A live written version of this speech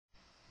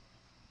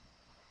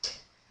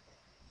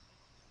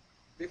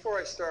Before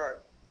I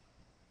start,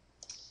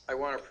 I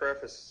want to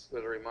preface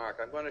with a remark.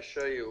 I'm going to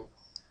show you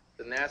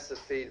the NASA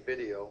feed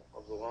video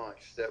of the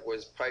launch that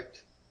was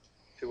piped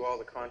to all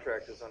the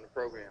contractors on the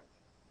program.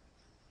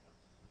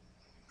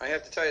 I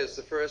have to tell you, it's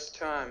the first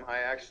time I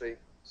actually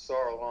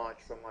saw a launch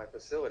from my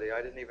facility.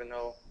 I didn't even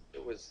know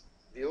it was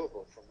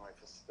viewable from my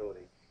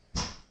facility.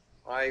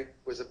 I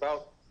was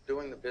about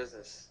doing the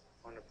business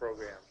on the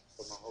program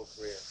for my whole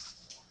career.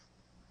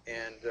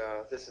 And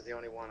this is the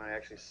only one I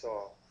actually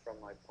saw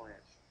from my plant.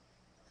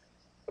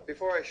 But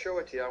before I show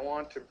it to you, I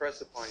want to impress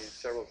upon you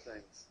several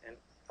things. And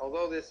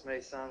although this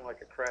may sound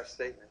like a crass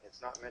statement,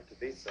 it's not meant to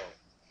be so.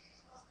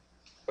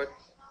 But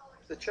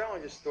the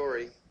Challenger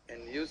story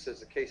and use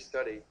as a case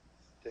study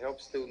to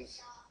help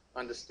students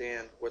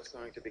understand what's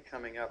going to be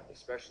coming up,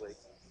 especially,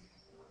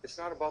 it's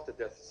not about the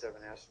death of 7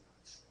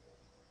 astronauts.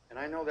 And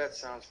I know that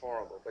sounds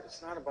horrible, but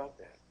it's not about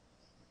that.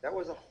 That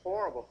was a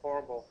horrible,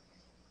 horrible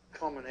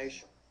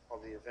culmination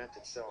of the event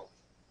itself.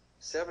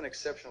 7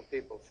 exceptional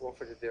people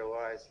forfeited their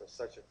lives for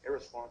such an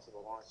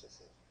irresponsible launch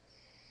decision.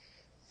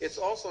 It's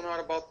also not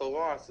about the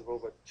loss of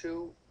over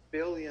 $2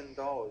 billion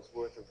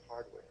worth of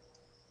hardware.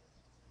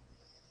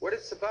 What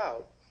it's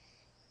about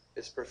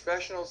is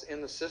professionals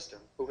in the system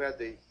who had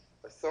the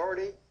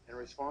authority and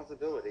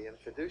responsibility and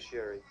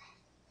fiduciary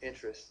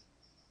interest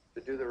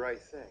to do the right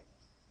thing.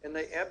 And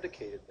they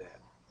abdicated that.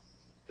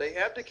 They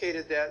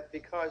abdicated that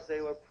because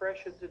they were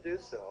pressured to do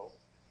so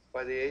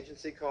by the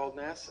agency called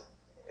NASA,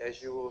 as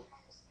you will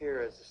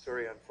hear as the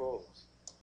story unfolds.